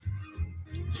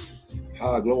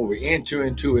Glory. Enter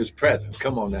into his presence.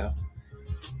 Come on now.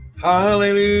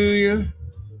 Hallelujah.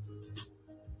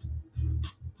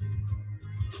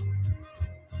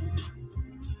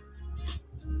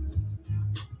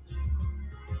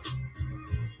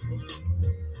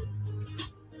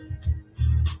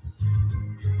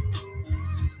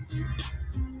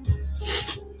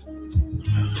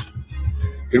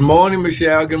 Good morning,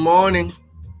 Michelle. Good morning.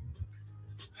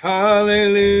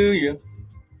 Hallelujah.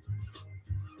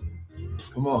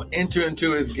 Come on. Enter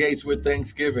into his gates with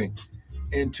thanksgiving,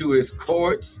 into his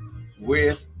courts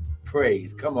with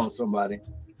praise. Come on, somebody.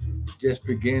 Just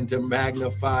begin to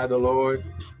magnify the Lord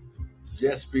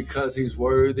just because he's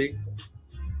worthy.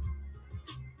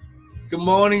 Good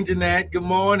morning, Jeanette. Good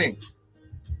morning.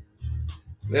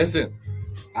 Listen,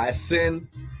 I send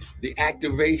the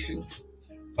activation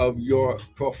of your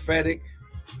prophetic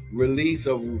release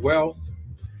of wealth,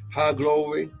 high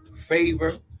glory,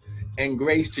 favor, and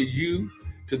grace to you,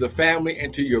 to the family,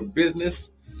 and to your business.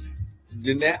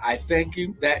 Jeanette, I thank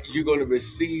you that you're going to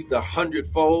receive the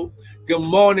 100-fold. Good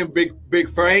morning, Big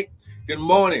Frank. Good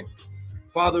morning.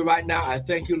 Father, right now, I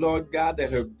thank you, Lord God,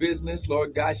 that her business,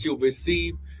 Lord God, she'll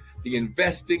receive the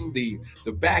investing, the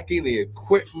backing, the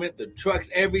equipment, the trucks,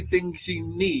 everything she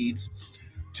needs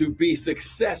to be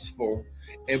successful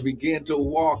and begin to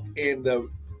walk in the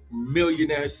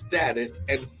millionaire status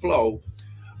and flow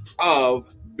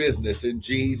of business in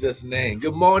Jesus' name.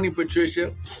 Good morning,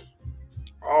 Patricia.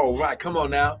 All right, come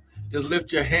on now. Just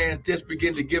lift your hands. Just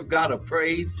begin to give God a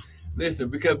praise. Listen,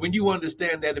 because when you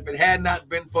understand that if it had not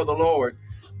been for the Lord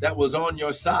that was on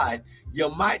your side, you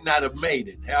might not have made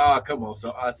it. Oh, come on.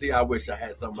 So I see, I wish I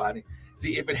had somebody.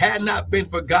 See, if it had not been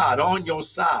for God on your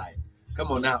side,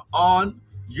 come on now, on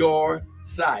your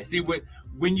side. See,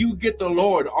 when you get the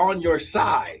Lord on your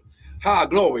side,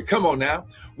 glory, come on now.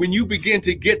 When you begin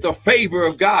to get the favor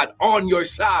of God on your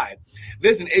side,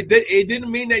 listen, it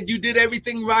didn't mean that you did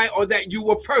everything right or that you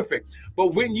were perfect.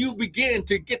 But when you begin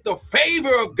to get the favor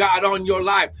of God on your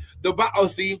life, I'm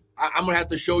going to have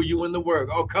to show you in the word.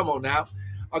 Oh, come on now.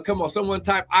 Oh, come on. Someone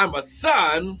type, I'm a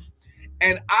son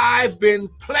and I've been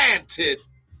planted.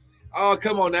 Oh,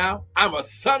 come on now. I'm a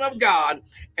son of God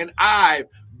and I've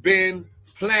been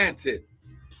planted.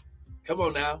 Come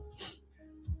on now.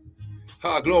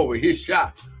 Glory. His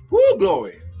shot. Woo,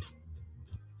 glory.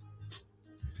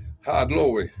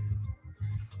 Glory.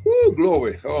 Woo,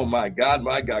 glory. Oh, my God,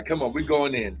 my God. Come on, we're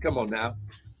going in. Come on now.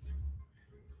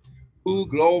 Ooh,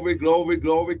 glory, glory,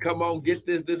 glory. Come on, get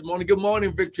this morning. Good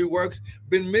morning, Victory Works.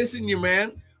 Been missing you,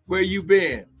 man. Where you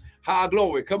been?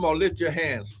 Glory. Come on, lift your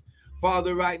hands.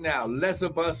 Father, right now, less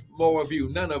of us, more of you.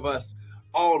 None of us,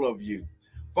 all of you.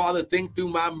 Father, think through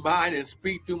my mind and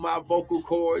speak through my vocal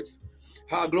cords.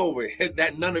 Glory,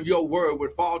 that none of your word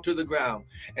would fall to the ground.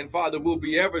 And Father, we'll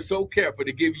be ever so careful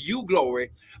to give you glory,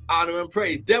 honor, and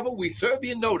praise. Devil, we serve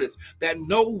you notice that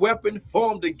no weapon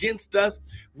formed against us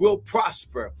will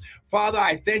prosper. Father,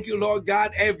 I thank you, Lord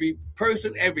God, every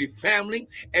person, every family,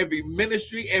 every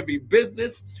ministry, every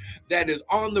business that is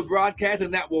on the broadcast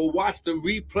and that will watch the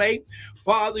replay.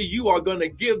 Father, you are going to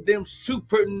give them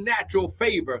supernatural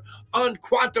favor,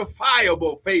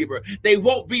 unquantifiable favor. They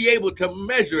won't be able to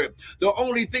measure it. The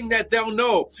only thing that they'll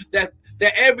know that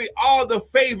all the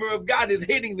favor of God is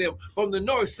hitting them from the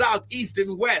north, south, east,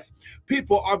 and west.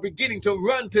 People are beginning to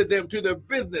run to them, to their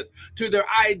business, to their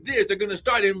ideas. They're going to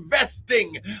start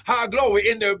investing, glory,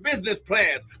 in their business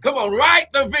plans. Come on,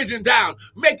 write the vision down,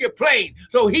 make it plain,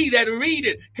 so he that read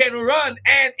it can run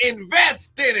and invest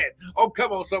in it. Oh,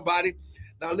 come on, somebody.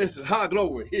 Now listen,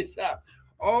 glory.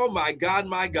 Oh, my God,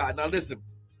 my God. Now listen,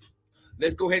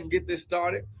 let's go ahead and get this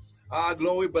started.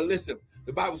 Glory, but listen.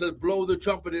 The Bible says, blow the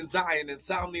trumpet in Zion and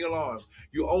sound the alarm.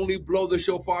 You only blow the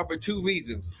shofar for two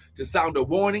reasons: to sound a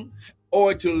warning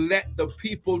or to let the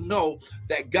people know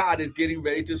that God is getting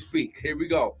ready to speak. Here we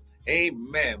go.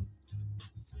 Amen.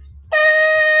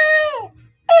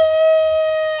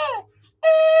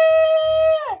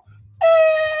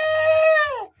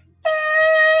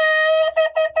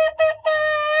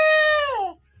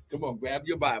 Come on, grab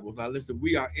your Bible. Now listen,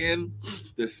 we are in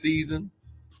the season.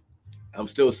 I'm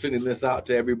still sending this out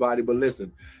to everybody, but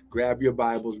listen, grab your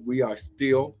Bibles. We are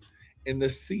still in the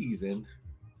season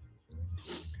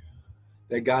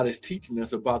that God is teaching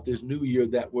us about this new year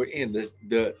that we're in,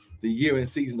 the year and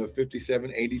season of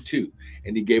 5782.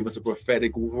 And he gave us a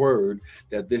prophetic word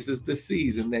that this is the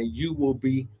season that you will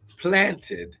be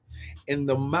planted in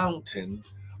the mountain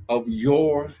of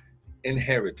your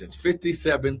inheritance.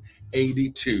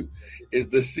 5782 is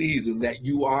the season that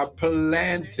you are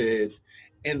planted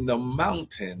in the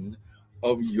mountain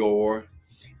of your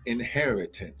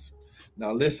inheritance.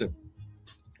 Now listen,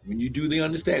 When you do the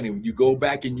understanding, when you go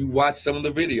back and you watch some of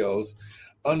the videos,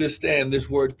 understand this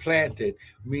word planted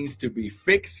means to be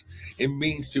fixed. It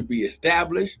means to be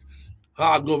established.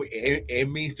 It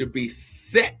means to be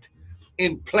set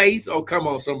in place. Oh, come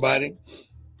on, somebody.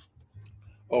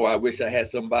 Oh, I wish I had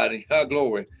somebody,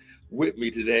 glory, with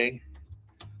me today.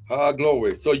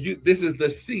 Glory. So this is the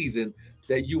season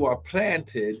that you are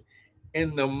planted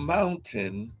in the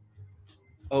mountain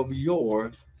of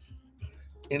your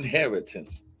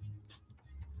inheritance.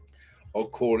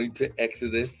 According to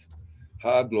Exodus,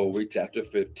 glory, chapter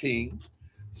 15,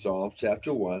 Psalms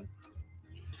chapter 1.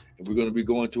 And we're going to be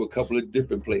going to a couple of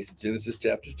different places. Genesis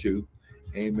chapter 2.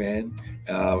 Amen.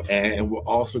 And we're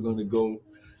also going to go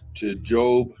to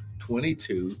Job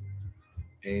 22.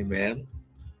 Amen.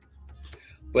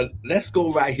 But let's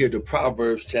go right here to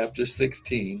Proverbs chapter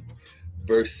 16,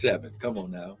 verse 7. Come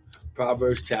on now.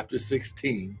 Proverbs chapter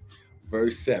 16,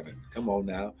 verse 7. Come on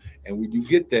now. And when you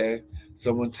get there,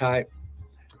 someone type,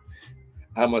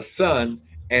 I'm a son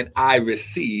and I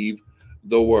receive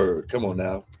the word. Come on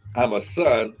now. I'm a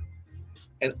son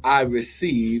and I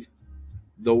receive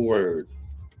the word.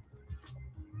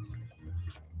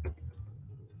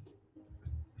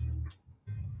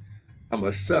 I'm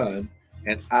a son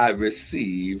and I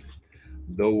receive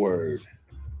the word.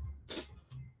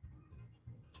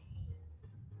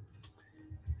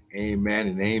 Amen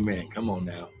and amen. Come on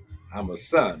now. I'm a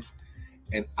son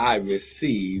and I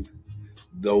receive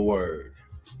the word.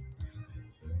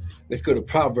 Let's go to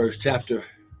Proverbs chapter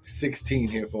 16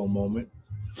 here for a moment.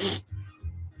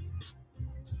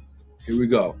 Here we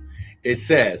go. It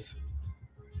says,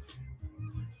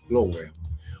 glory,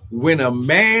 when a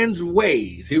man's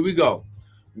ways, here we go.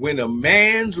 When a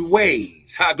man's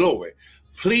ways, glory,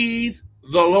 please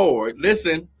the Lord,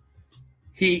 listen,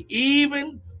 he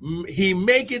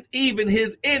maketh even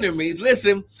his enemies,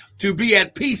 listen, to be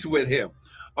at peace with him.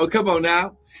 Oh, come on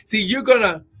now. See, you're going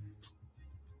to,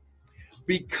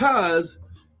 because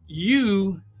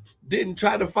you didn't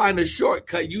try to find a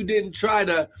shortcut, you didn't try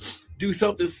to do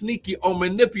something sneaky or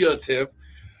manipulative.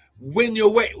 When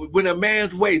a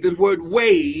man's ways, this word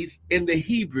ways in the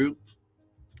Hebrew,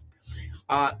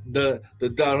 the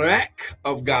direct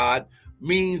of God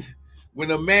means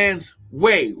when a man's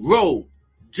way, road,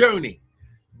 journey,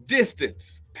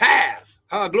 distance, path,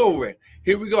 glory.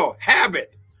 Here we go.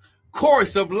 Habit,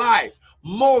 course of life,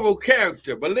 moral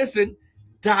character. But listen,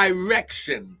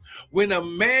 direction. When a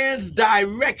man's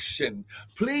direction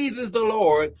pleases the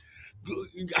Lord,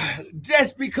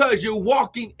 just because you're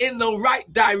walking in the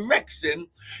right direction,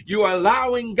 you're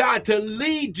allowing God to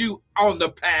lead you on the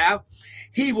path.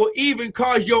 He will even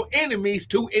cause your enemies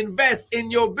to invest in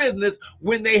your business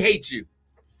when they hate you.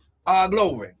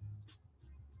 Glory.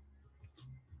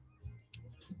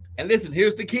 And listen,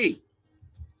 here's the key.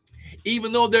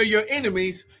 Even though they're your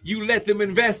enemies, you let them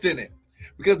invest in it.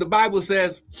 Because the Bible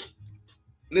says,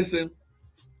 listen,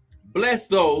 bless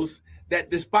those that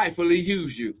despitefully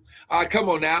use you. Come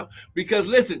on now. Because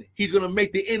listen, he's going to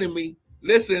make the enemy,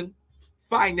 listen,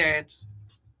 finance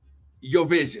your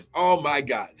vision. Oh my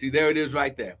God. See, there it is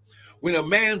right there. When a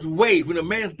man's way, when a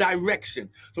man's direction.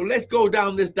 So let's go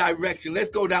down this direction. Let's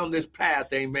go down this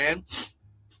path. Amen.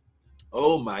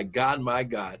 Oh my God, my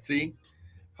God. See?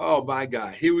 Oh my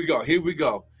God. Here we go. Here we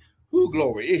go. Ooh,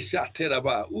 glory.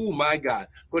 Oh my God.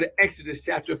 Go to Exodus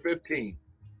chapter 15.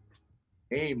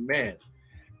 Amen.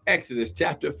 Exodus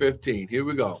chapter 15. Here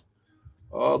we go.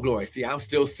 Oh, glory. See, I'm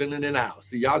still sending it out.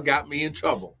 See, y'all got me in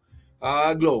trouble.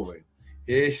 Glory.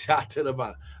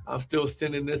 I'm still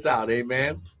sending this out.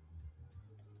 Amen.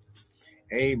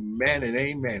 Amen and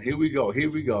amen. Here we go. Here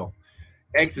we go.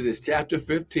 Exodus chapter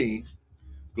 15.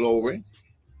 Glory.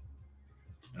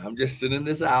 I'm just sending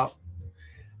this out.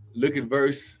 Look at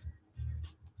verse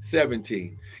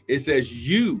 17. It says,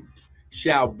 you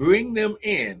shall bring them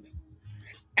in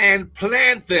and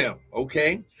plant them.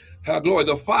 Okay. Glory.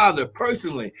 The Father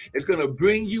personally is going to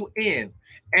bring you in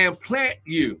and plant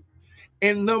you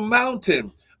in the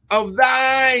mountain of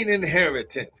thine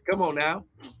inheritance. Come on now.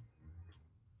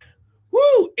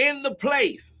 Woo! In the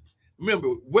place.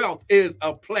 Remember, wealth is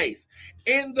a place.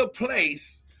 In the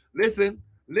place, listen,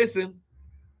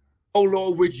 O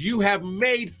Lord, which you have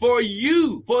made for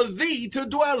thee to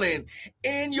dwell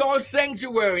in your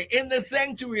sanctuary, in the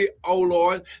sanctuary, O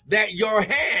Lord, that your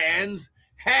hands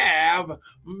have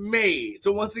made.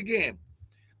 So once again,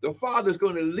 the Father's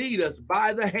going to lead us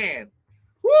by the hand.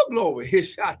 Woo, glory. His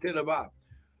shot to the bottom.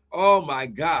 Oh my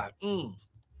God. And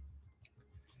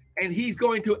he's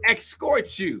going to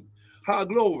escort you.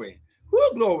 Glory.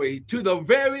 Woo, glory. To the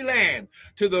very land,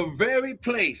 to the very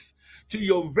place, to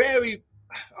your very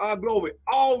glory,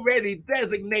 already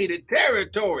designated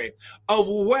territory of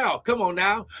wealth. Come on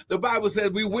now. The Bible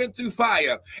says we went through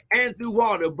fire and through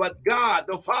water, but God,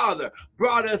 the Father,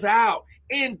 brought us out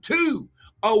into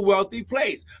a wealthy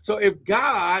place. So if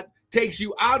God takes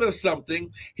you out of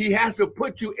something, he has to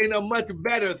put you in a much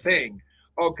better thing.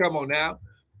 Oh, come on now.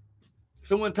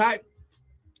 Someone type,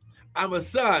 I'm a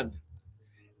son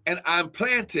and I'm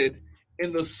planted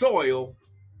in the soil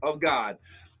of God.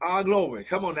 Glory.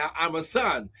 Come on now. I'm a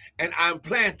son and I'm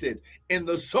planted in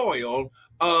the soil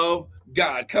of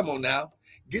God. Come on now.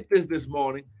 Get this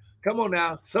morning. Come on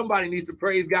now. Somebody needs to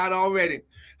praise God already.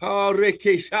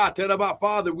 Tell about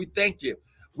Father, we thank you.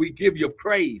 We give you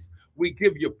praise. We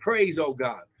give you praise, oh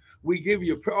God. We give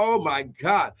you, oh my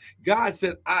God. God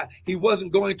said he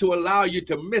wasn't going to allow you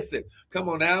to miss it. Come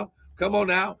on now. Come on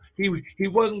now. He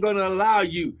wasn't going to allow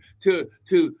you to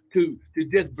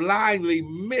just blindly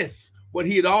miss what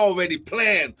he had already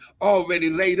planned, already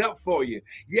laid up for you.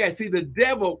 Yeah, see, the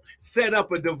devil set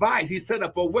up a device. He set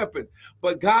up a weapon.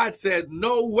 But God said,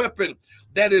 no weapon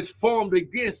that is formed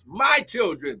against my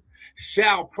children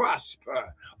shall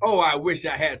prosper. Oh, I wish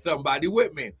I had somebody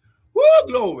with me. Woo,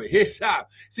 glory. His shot.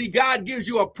 See, God gives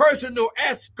you a personal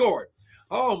escort.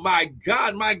 Oh, my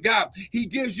God, my God. He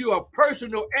gives you a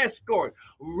personal escort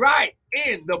right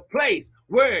in the place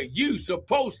where you're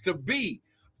supposed to be.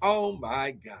 Oh,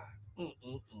 my God.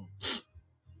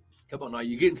 Come on, are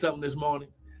you getting something this morning?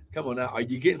 Come on now, are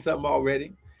you getting something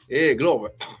already? Yeah,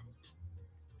 glory.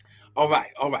 All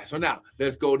right. So now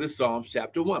let's go to Psalms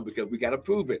chapter 1 because we got to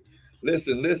prove it.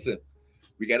 Listen.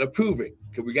 We got to prove it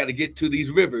because we got to get to these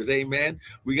rivers. Amen.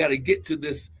 We got to get to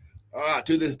this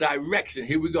direction.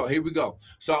 Here we go.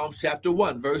 Psalms chapter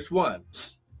 1, verse 1.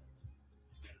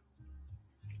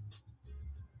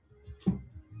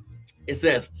 It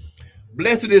says,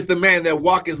 blessed is the man that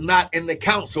walketh not in the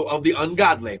counsel of the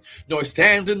ungodly, nor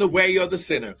stands in the way of the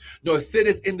sinner, nor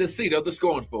sitteth in the seat of the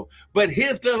scornful. But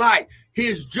his delight,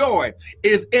 his joy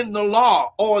is in the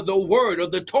law, or the word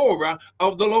of the Torah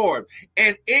of the Lord.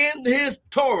 And in his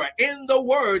Torah, in the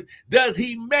word, does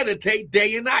he meditate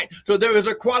day and night. So there is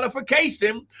a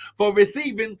qualification for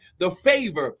receiving the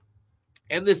favor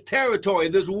and this territory,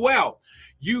 this wealth.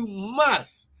 You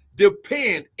must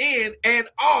depend in and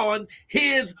on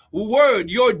his word.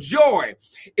 Your joy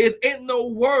is in the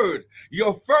word.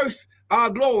 Your first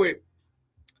glory,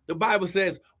 the Bible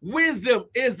says, wisdom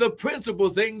is the principal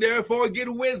thing, therefore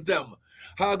get wisdom.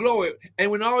 Glory. And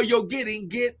when all you're getting,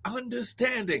 get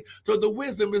understanding. So the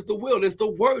wisdom is the will, it's the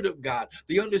word of God.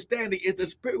 The understanding is the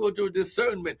spiritual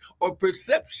discernment or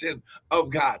perception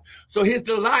of God. So his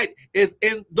delight is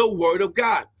in the word of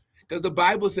God. Because the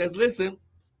Bible says, listen,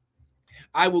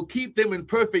 I will keep them in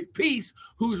perfect peace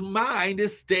whose mind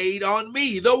is stayed on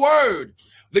me, the word.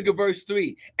 Look at verse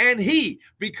 3. And he,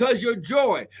 because your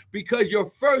joy, because your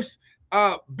first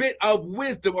bit of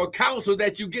wisdom or counsel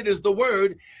that you get is the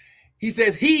word, he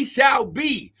says, he shall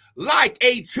be like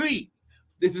a tree.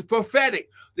 This is prophetic.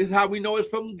 This is how we know it's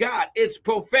from God. It's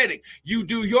prophetic. You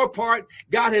do your part.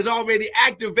 God has already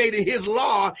activated his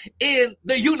law in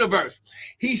the universe.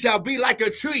 He shall be like a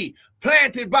tree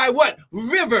planted by what?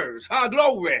 Rivers.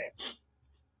 Glory.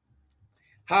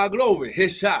 Glory.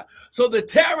 His shot. So the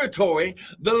territory,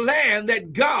 the land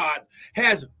that God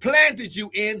has planted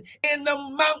you in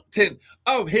the mountain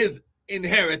of his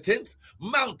inheritance,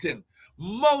 mountain,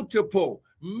 multiple,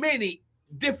 many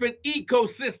different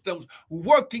ecosystems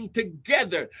working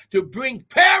together to bring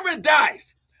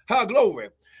paradise. Glory.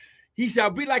 He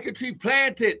shall be like a tree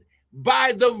planted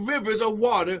by the rivers of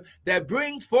water that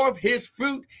brings forth his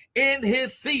fruit in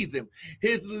his season.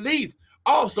 His leaf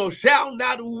also shall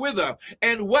not wither,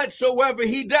 and whatsoever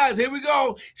he does, here we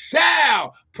go,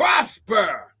 shall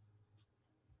prosper.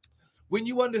 When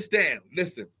you understand,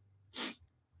 listen,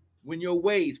 when your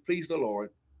ways please the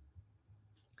Lord,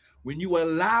 when you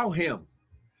allow him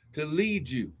to lead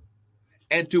you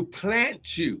and to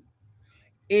plant you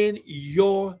in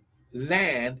your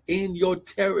land, in your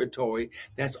territory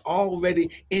that's already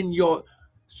in your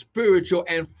spiritual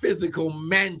and physical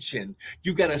mansion.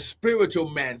 You got a spiritual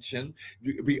mansion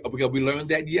because we learned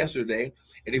that yesterday.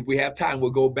 And if we have time,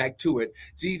 we'll go back to it.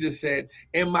 Jesus said,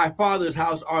 in my Father's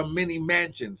house are many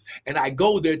mansions, and I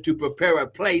go there to prepare a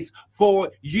place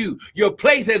for you. Your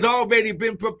place has already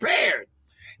been prepared.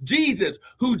 Jesus,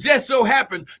 who just so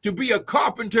happened to be a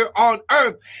carpenter on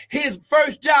earth, his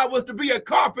first job was to be a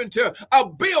carpenter, a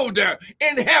builder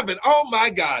in heaven. Oh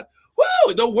my God.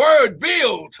 Woo, the word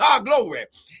builds. Glory.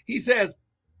 He says,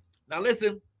 now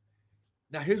listen,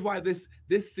 now here's why this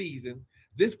season,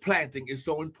 this planting is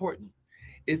so important.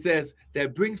 It says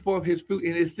that brings forth his fruit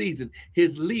in his season.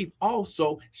 His leaf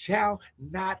also shall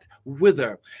not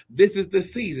wither. This is the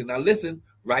season. Now listen,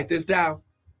 write this down.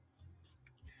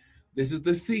 This is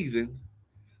the season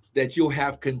that you'll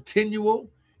have continual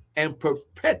and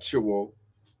perpetual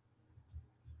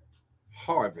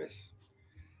harvest.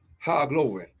 Ha,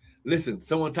 glory. Listen,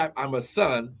 someone type, I'm a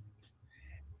son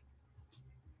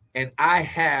and I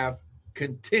have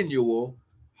continual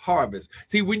harvest.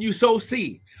 See, when you sow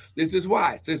seed, this is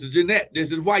why, Sister Jeanette,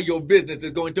 this is why your business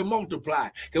is going to multiply.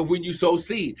 Because when you sow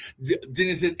seed,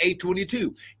 Genesis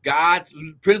 8:22, God's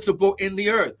principle in the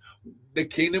earth, the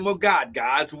kingdom of God,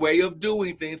 God's way of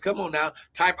doing things. Come on now,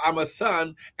 type, I'm a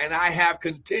son and I have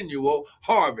continual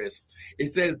harvest.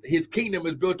 It says his kingdom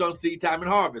is built on seed time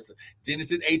and harvest.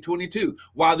 Genesis 8:22,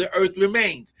 while the earth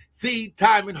remains, seed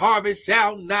time and harvest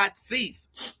shall not cease.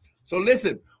 So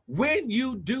listen, when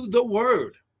you do the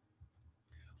word,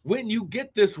 when you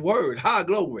get this word, ha,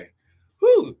 glory,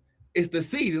 it's the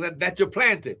season that you're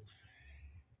planted.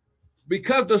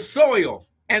 Because the soil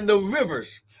and the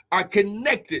rivers are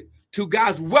connected to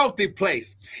God's wealthy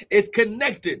place. It's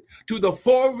connected to the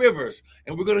four rivers.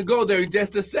 And we're going to go there in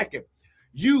just a second.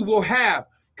 You will have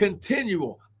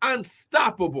continual,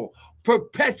 unstoppable,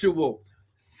 perpetual.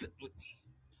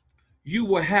 You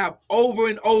will have over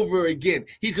and over again.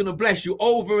 He's going to bless you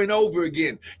over and over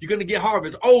again. You're going to get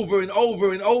harvest over and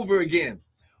over and over again.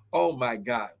 Oh, my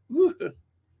God.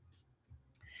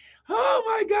 Oh,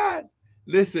 my God.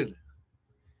 Listen.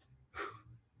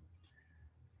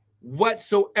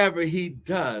 Whatsoever he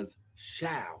does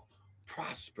shall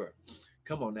prosper.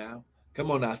 Come on now. Come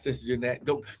on now, Sister Jeanette.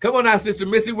 Come on now, Sister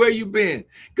Missy. Where you been?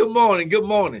 Good morning. Good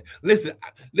morning. Listen.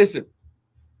 This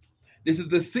is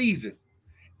the season.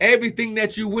 Everything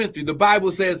that you went through, the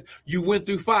Bible says you went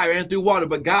through fire and through water,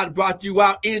 but God brought you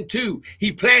out into,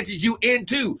 he planted you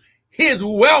into his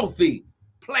wealthy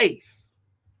place.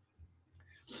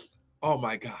 Oh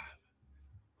my God.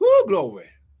 Woo, glory.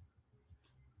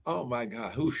 Oh my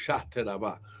God. Who shot to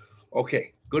the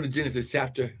Okay, go to Genesis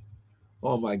chapter.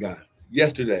 Oh my God.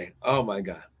 Yesterday. Oh my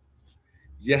God.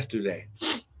 Yesterday,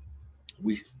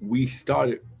 we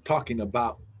started talking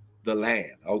about the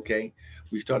land, okay?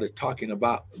 We started talking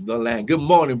about the land. Good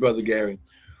morning, Brother Gary.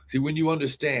 See, when you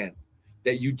understand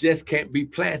that you just can't be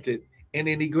planted in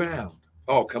any ground.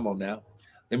 Oh, come on now.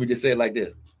 Let me just say it like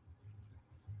this.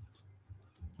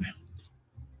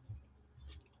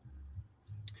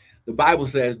 The Bible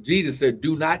says, Jesus said,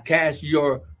 do not cast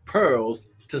your pearls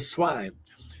to swine.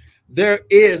 There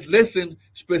is, listen,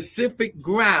 specific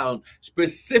ground,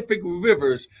 specific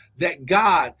rivers that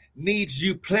God needs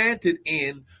you planted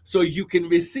in so you can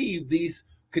receive these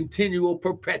continual,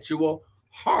 perpetual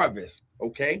harvests,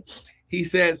 okay? He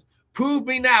says, prove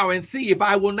me now and see if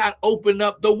I will not open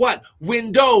up the what?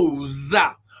 Windows,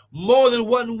 more than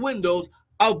one windows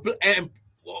of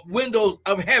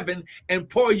heaven and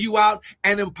pour you out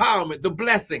an empowerment, the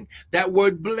blessing. That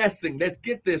word blessing, let's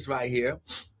get this right here,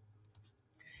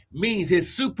 means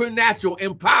his supernatural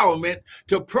empowerment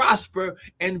to prosper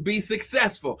and be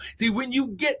successful. See, when you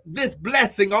get this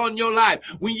blessing on your life,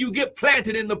 when you get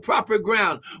planted in the proper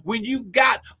ground, when you've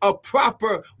got a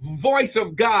proper voice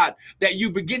of God that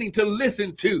you're beginning to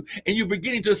listen to and you're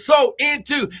beginning to sow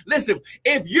into, listen,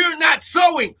 if you're not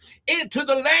sowing into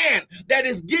the land that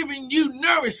is giving you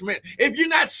nourishment, if you're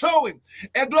not sowing,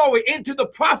 and glory, into the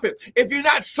prophet, if you're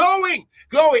not sowing,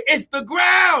 glory, it's the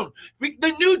ground,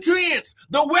 the nutrients,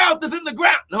 the wealth is in the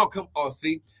ground. No, come on,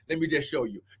 see, let me just show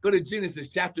you. Go to Genesis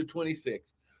chapter 26.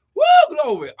 Woo,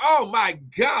 glory. Oh my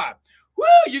God. Woo,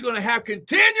 you're going to have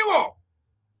continual.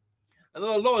 And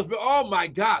the Lord's been, oh my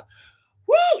God.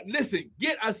 Woo, listen,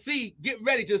 get a seed, get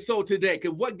ready to sow today,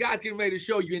 because what God's getting ready to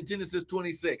show you in Genesis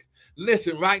 26.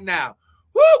 Listen right now.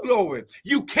 Woo, glory.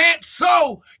 You can't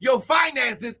sow your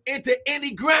finances into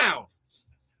any ground.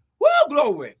 Woo,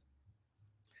 glory.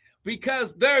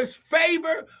 Because there's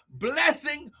favor,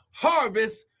 blessing,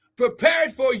 harvest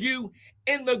prepared for you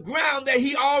in the ground that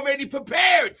he already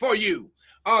prepared for you.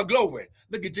 Oh, glory.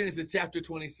 Look at Genesis chapter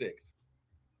 26.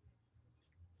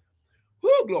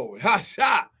 Woo, glory.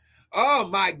 Hasha. Oh,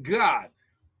 my God.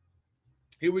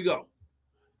 Here we go.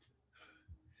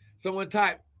 Someone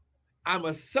type, I'm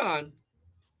a son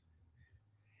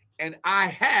and I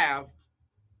have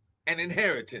an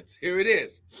inheritance. Here it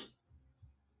is.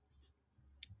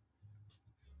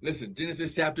 Listen,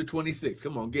 Genesis chapter 26.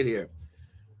 Come on, get here.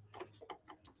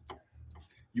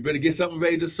 You better get something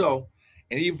ready to sow.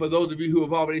 And even for those of you who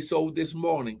have already sowed this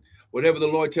morning, whatever the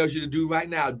Lord tells you to do right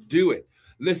now, do it.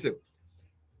 Listen,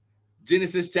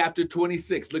 Genesis chapter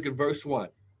 26. Look at verse 1.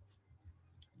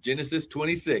 Genesis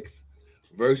 26,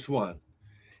 verse 1.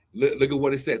 Look at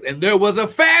what it says. And there was a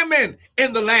famine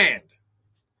in the land.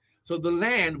 So the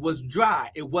land was dry.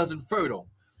 It wasn't fertile.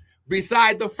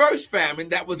 Beside the first famine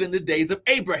that was in the days of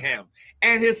Abraham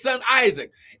and his son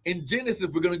Isaac. In Genesis,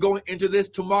 we're going to go into this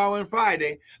tomorrow and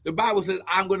Friday. The Bible says,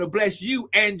 I'm going to bless you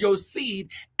and your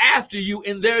seed after you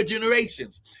in their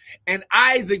generations. And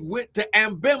Isaac went to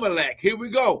Abimelech. Here we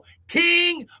go.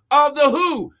 King of the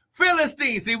who?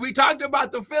 Philistines. See, we talked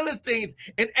about the Philistines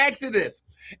in Exodus.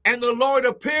 And the Lord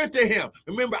appeared to him.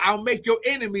 Remember, I'll make your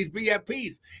enemies be at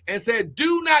peace. And said,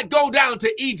 do not go down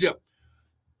to Egypt.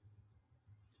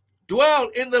 Dwell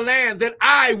in the land that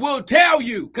I will tell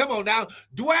you. Come on now.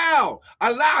 Dwell.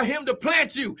 Allow him to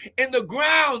plant you in the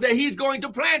ground that he's going to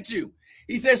plant you.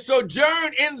 He says,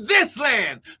 sojourn in this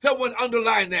land. Someone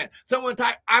underline that. Someone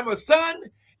type, I'm a son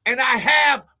and I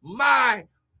have my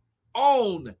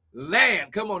own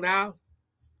land. Come on now.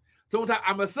 Someone type,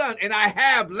 I'm a son and I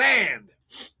have land.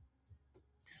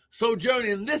 Sojourn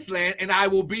in this land and I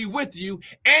will be with you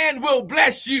and will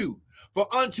bless you. For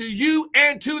unto you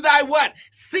and to thy what?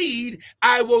 Seed,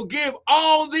 I will give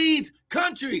all these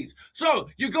countries. So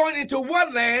you're going into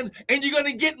one land and you're going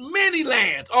to get many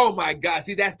lands. Oh my God.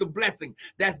 See, that's the blessing.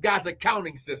 That's God's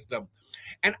accounting system.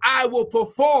 And I will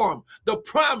perform the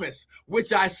promise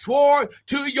which I swore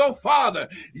to your father.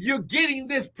 You're getting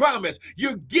this promise.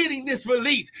 You're getting this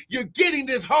release. You're getting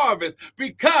this harvest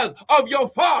because of your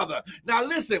father. Now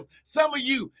listen, some of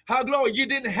you, how glory, you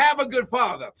didn't have a good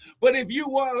father. But if you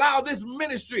will allow this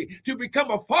ministry to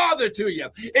become a father to you,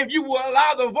 if you will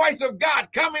allow the voice of God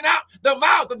coming out the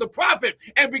mouth of the prophet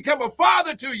and become a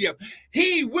father to you,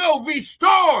 he will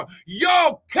restore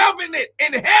your covenant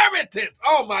inheritance.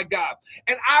 Oh my God.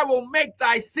 And I will make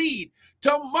thy seed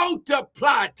to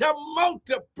multiply, to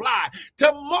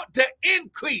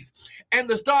increase, and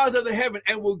the stars of the heaven,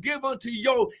 and will give unto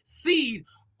your seed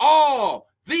all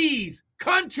these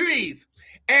countries.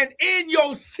 And in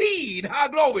your seed, how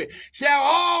glory, shall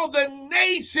all the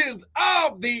nations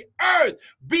of the earth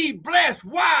be blessed.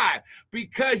 Why?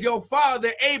 Because your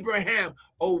father Abraham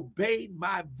obeyed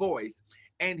my voice,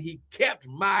 and he kept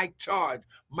my charge,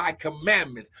 my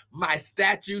commandments, my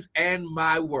statutes, and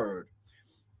my word.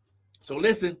 So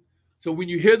listen, so when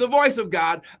you hear the voice of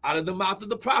God out of the mouth of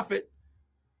the prophet,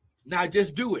 now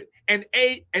just do it. And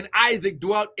Isaac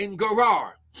dwelt in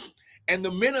Gerar. And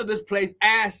the men of this place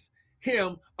asked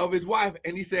him of his wife,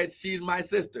 and he said, she's my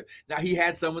sister. Now he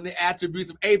had some of the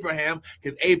attributes of Abraham,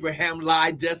 because Abraham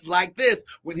lied just like this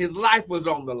when his life was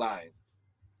on the line.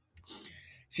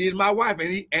 She is my wife,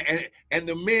 and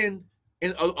the men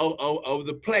of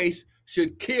the place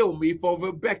should kill me for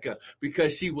Rebekah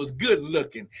because she was good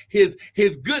looking. His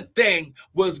good thing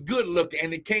was good looking,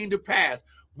 and it came to pass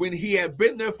when he had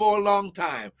been there for a long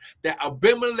time that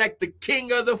Abimelech, the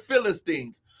king of the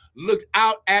Philistines, looked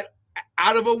out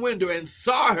of a window and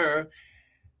saw her,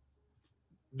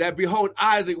 that behold,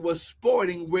 Isaac was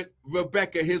sporting with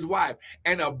Rebekah, his wife.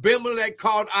 And Abimelech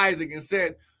called Isaac and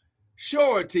said,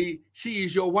 surety she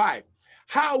is your wife.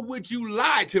 How would you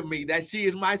lie to me that she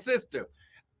is my sister?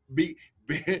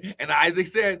 And Isaac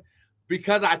said,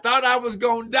 because I thought I was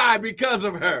going to die because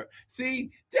of her.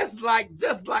 See, just like,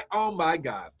 oh my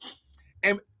God.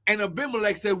 And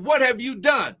Abimelech said, what have you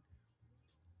done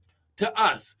to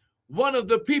us? One of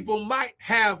the people might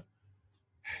have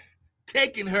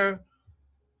taken her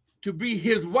to be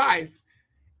his wife,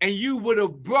 and you would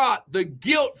have brought the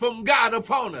guilt from God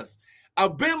upon us.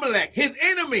 Abimelech, his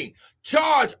enemy,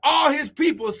 charged all his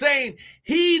people, saying,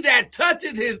 he that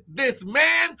touches this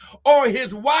man or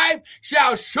his wife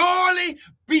shall surely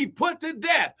be put to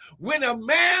death. When a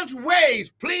man's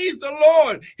ways please the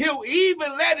Lord, he'll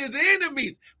even let his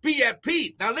enemies be at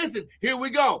peace. Now listen, here we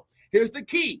go. Here's the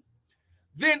key.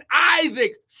 Then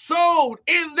Isaac sowed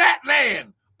in that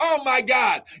land. Oh my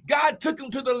God. God took him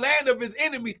to the land of his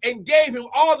enemies and gave him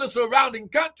all the surrounding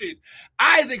countries.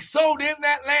 Isaac sowed in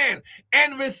that land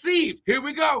and received, here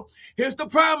we go, here's the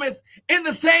promise, in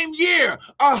the same year,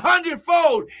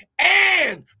 100-fold,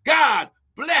 and God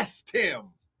blessed him.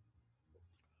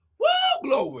 Woo,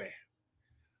 glory.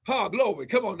 Oh, glory.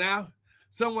 Come on now.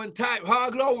 Someone type, oh,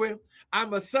 glory.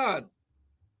 I'm a son,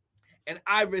 and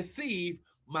I receive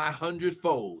my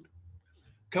 100-fold.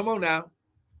 Come on now.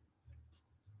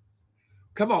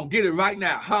 Come on, get it right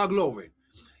now. High glory.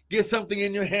 Get something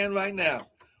in your hand right now.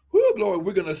 Whoo, glory.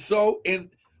 We're going to sow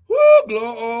in. Whoo,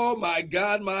 glory. Oh, my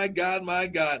God, my God, my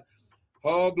God.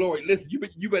 Oh, glory. Listen,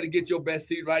 you better get your best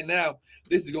seed right now.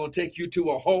 This is going to take you to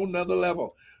a whole nother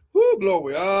level. Whoo,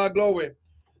 glory. Ah, glory.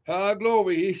 Ah,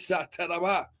 glory.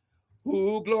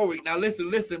 Whoo, glory. Now, listen.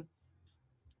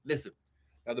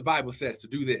 Now, the Bible says to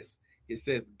do this. It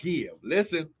says give.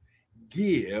 Listen.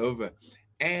 Give,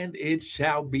 and it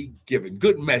shall be given.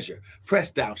 Good measure,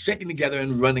 pressed down, shaken together,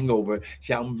 and running over,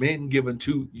 shall men give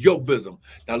unto your bosom.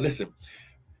 Now listen,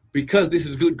 because this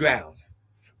is good ground,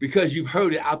 because you've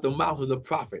heard it out the mouth of the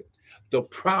prophet, the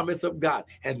promise of God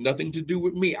has nothing to do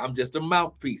with me. I'm just a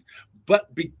mouthpiece.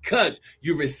 But because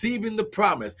you're receiving the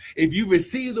promise, if you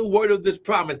receive the word of this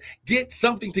promise, get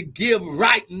something to give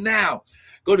right now.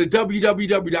 Go to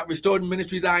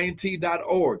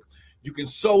www.restoredministriesint.org. You can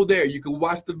sow there. You can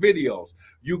watch the videos.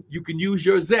 You can use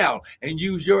your Zelle and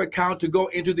use your account to go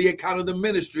into the account of the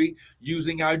ministry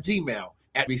using our Gmail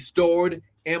at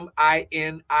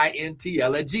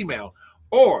restoredminintl@gmail.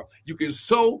 Or you can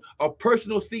sow a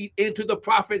personal seed into the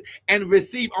prophet and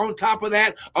receive on top of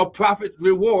that a prophet's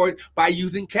reward by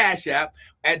using Cash App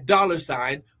at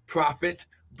 $Prophet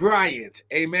Bryant.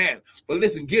 Amen. But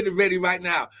listen, get it ready right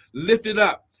now. Lift it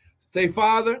up. Say,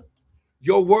 Father,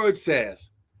 your word says,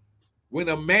 when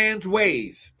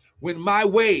my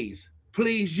ways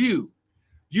please you,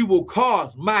 you will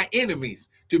cause my enemies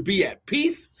to be at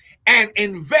peace and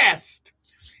invest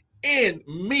in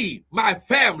me, my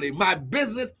family, my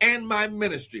business, and my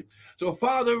ministry. So,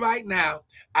 Father, right now,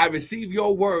 I receive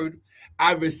your word.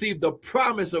 I receive the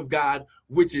promise of God,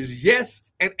 which is yes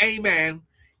and amen.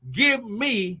 Give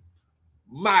me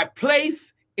my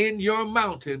place in your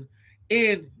mountain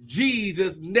in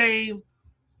Jesus' name.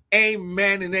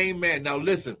 Amen and amen. Now,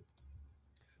 listen,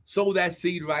 sow that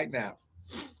seed right now.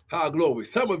 Glory.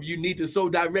 Some of you need to sow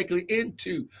directly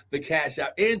into the Cash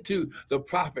App, into the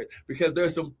prophet, because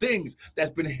there's some things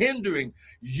that's been hindering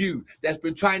you, that's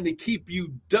been trying to keep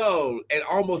you dull and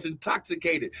almost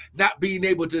intoxicated, not being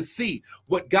able to see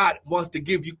what God wants to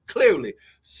give you clearly.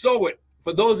 Sow it.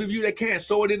 For those of you that can,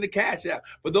 sow it in the Cash App.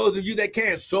 For those of you that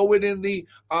can, sow it in the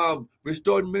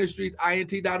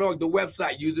restoredministriesint.org, the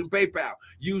website, using PayPal.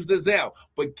 Use the Zelle.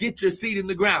 But get your seed in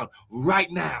the ground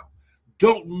right now.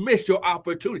 Don't miss your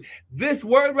opportunity. This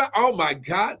word, oh my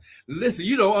God. Listen,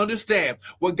 you don't understand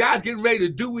what God's getting ready to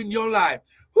do in your life.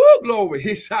 Woo, glory.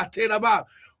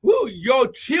 Woo, your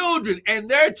children and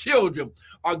their children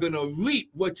are going to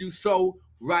reap what you sow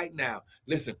right now.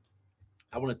 Listen,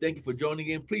 I want to thank you for joining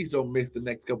in. Please don't miss the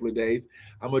next couple of days.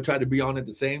 I'm going to try to be on at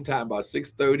the same time, about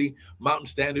 6:30 Mountain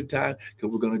Standard Time,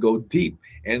 because we're going to go deep.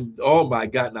 And oh my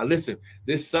God. Now listen,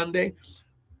 this Sunday,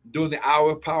 during the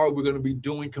hour of power, we're going to be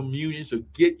doing communion. So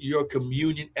get your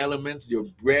communion elements, your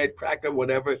bread, cracker,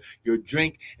 whatever, your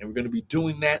drink. And we're going to be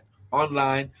doing that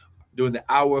online during the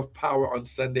hour of power on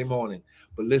Sunday morning.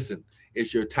 But listen,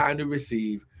 it's your time to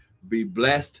receive. Be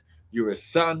blessed. You're a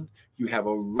son. You have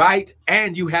a right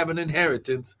and you have an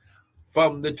inheritance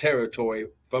from the territory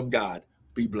from God.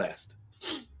 Be blessed.